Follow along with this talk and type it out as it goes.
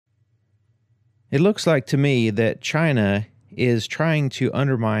It looks like to me that China is trying to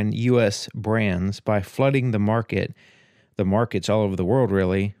undermine U.S. brands by flooding the markets all over the world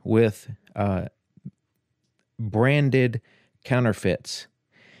really, with branded counterfeits.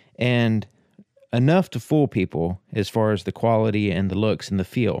 And enough to fool people as far as the quality and the looks and the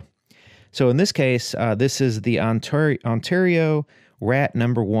feel. So in this case, this is the Ontario Rat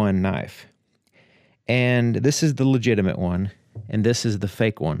 #1 knife. And this is the legitimate one, and this is the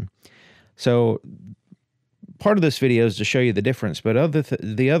fake one. So part of this video is to show you the difference, but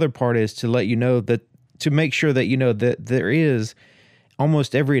the other part is to let you know that, to make sure that you know that there is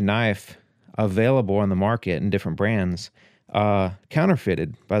almost every knife available on the market in different brands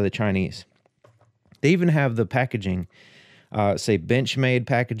counterfeited by the Chinese. They even have the packaging, say Benchmade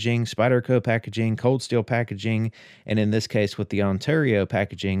packaging, Spyderco packaging, Cold Steel packaging, and in this case with the Ontario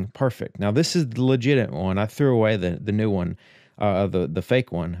packaging, perfect. Now this is the legitimate one. I threw away the new one, the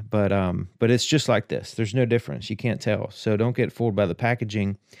fake one, but it's just like this. There's no difference. You can't tell. So don't get fooled by the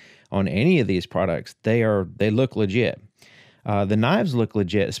packaging on any of these products. They look legit. The knives look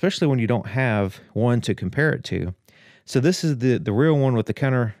legit, especially when you don't have one to compare it to. So this is the real one with the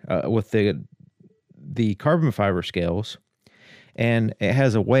carbon fiber scales, and it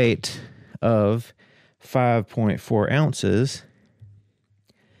has a weight of 5.4 ounces.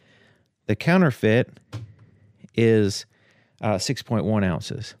 The counterfeit is 6.1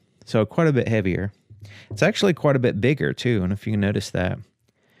 ounces, so quite a bit heavier. It's actually quite a bit bigger too, and if you can notice that.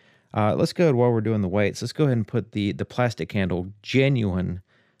 Let's go ahead, while we're doing the weights, let's go ahead and put the plastic handle genuine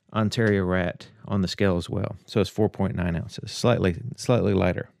Ontario Rat on the scale as well. So it's 4.9 ounces, slightly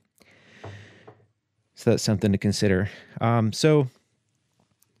lighter. So that's something to consider. So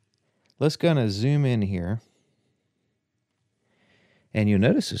let's kind of zoom in here. And you'll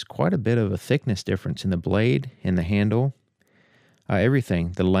notice there's quite a bit of a thickness difference in the blade, in the handle,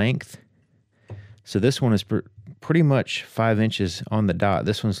 everything, the length. So this one is pretty much 5 inches on the dot.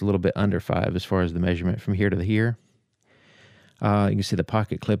 This one's a little bit under 5 as far as the measurement from here to here. You can see the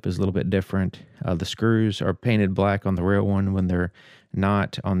pocket clip is a little bit different. The screws are painted black on the real one when they're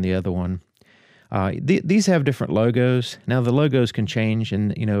not on the other one. These have different logos. Now the logos can change,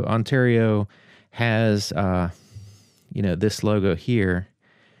 and Ontario has this logo here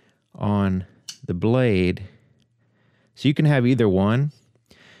on the blade, so you can have either one.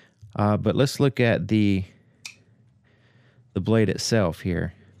 But let's look at the blade itself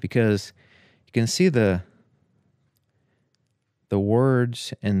here, because you can see the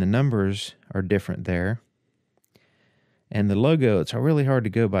words and the numbers are different there, and the logo, it's really hard to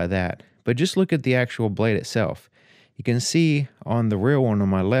go by that. But just look at the actual blade itself. You can see on the real one on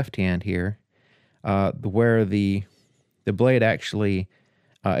my left hand here, where the blade actually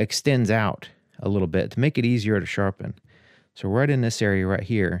extends out a little bit to make it easier to sharpen. So right in this area right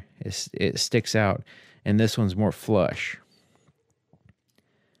here, it sticks out, and this one's more flush.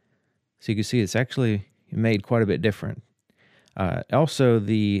 So you can see it's actually made quite a bit different. Also,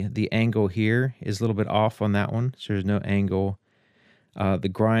 the angle here is a little bit off on that one, so there's no angle. The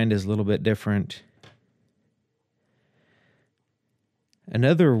grind is a little bit different.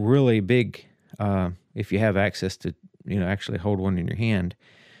 Another really big, if you have access to, actually hold one in your hand,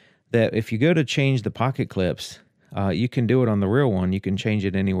 that if you go to change the pocket clips, you can do it on the real one. You can change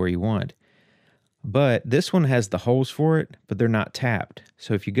it anywhere you want. But this one has the holes for it, but they're not tapped.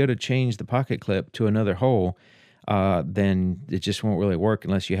 So if you go to change the pocket clip to another hole, then it just won't really work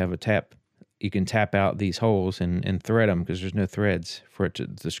unless you have a tap. You can tap out these holes and thread them, because there's no threads for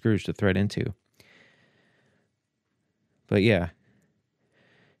the screws to thread into. But yeah,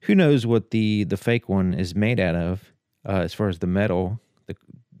 who knows what the fake one is made out of, as far as the metal,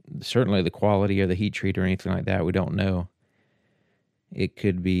 certainly the quality or the heat treat or anything like that, we don't know. It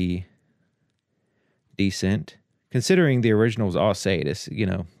could be decent, considering the original's Aussade.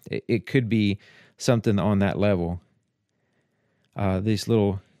 It could be something on that level. These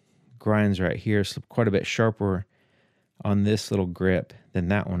little grinds right here is quite a bit sharper on this little grip than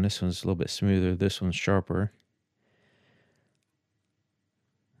that one. This one's a little bit smoother. This one's sharper.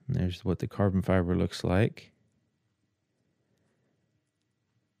 And there's what the carbon fiber looks like.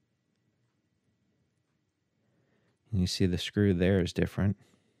 And you see the screw there is different.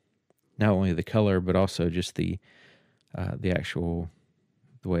 Not only the color, but also just the actual,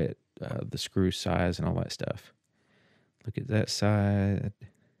 the way the screw size and all that stuff. Look at that side.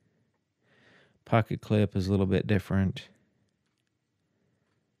 Pocket clip is a little bit different.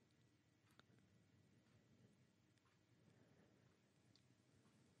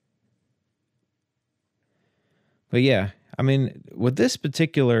 But yeah, I mean, with this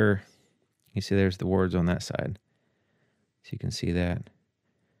particular, you see there's the words on that side. So you can see that.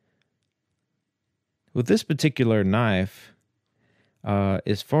 with this particular knife,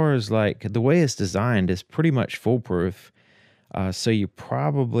 as far as like the way it's designed is pretty much foolproof. So you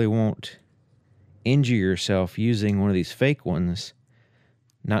probably won't injure yourself using one of these fake ones.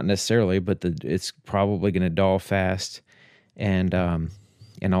 Not necessarily, but it's probably going to dull fast and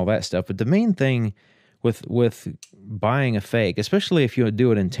all that stuff. But the main thing with buying a fake, especially if you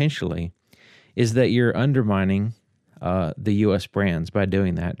do it intentionally, is that you're undermining the U.S. brands by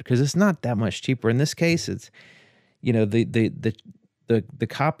doing that, because it's not that much cheaper. In this case, it's the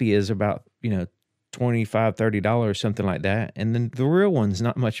copy is about $25-$30, something like that, and then the real one's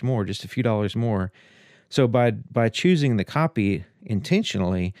not much more, just a few dollars more. So by choosing the copy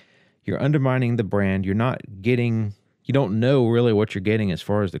intentionally, you're undermining the brand. You don't know really what you're getting as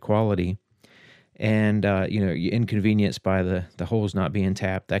far as the quality, and you inconvenience by the holes not being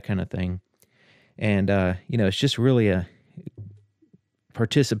tapped, that kind of thing. And it's just really a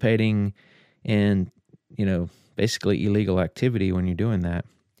participating in basically illegal activity when you're doing that.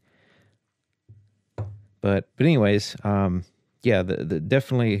 But anyways,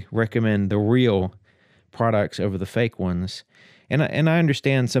 definitely recommend the real products over the fake ones. And I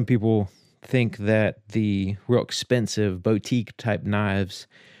understand some people think that the real expensive boutique type knives,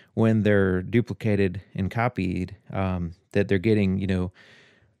 when they're duplicated and copied, that they're getting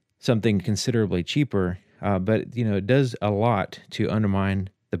something considerably cheaper. But it does a lot to undermine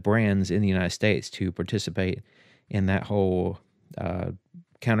the brands in the United States to participate in that whole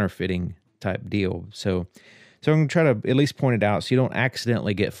counterfeiting type deal. So I'm going to try to at least point it out so you don't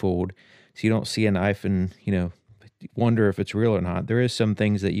accidentally get fooled. So you don't see a knife and, wonder if it's real or not. There is some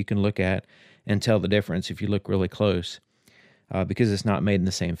things that you can look at and tell the difference if you look really close, because it's not made in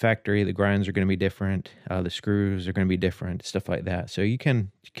the same factory. The grinds are going to be different. The screws are going to be different, stuff like that. So you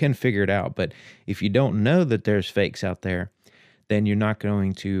can figure it out. But if you don't know that there's fakes out there, then you're not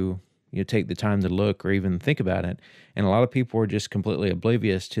going to take the time to look or even think about it. And a lot of people are just completely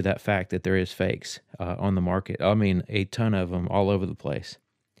oblivious to that fact that there is fakes on the market. I mean, a ton of them all over the place.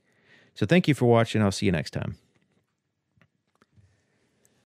 So thank you for watching. I'll see you next time.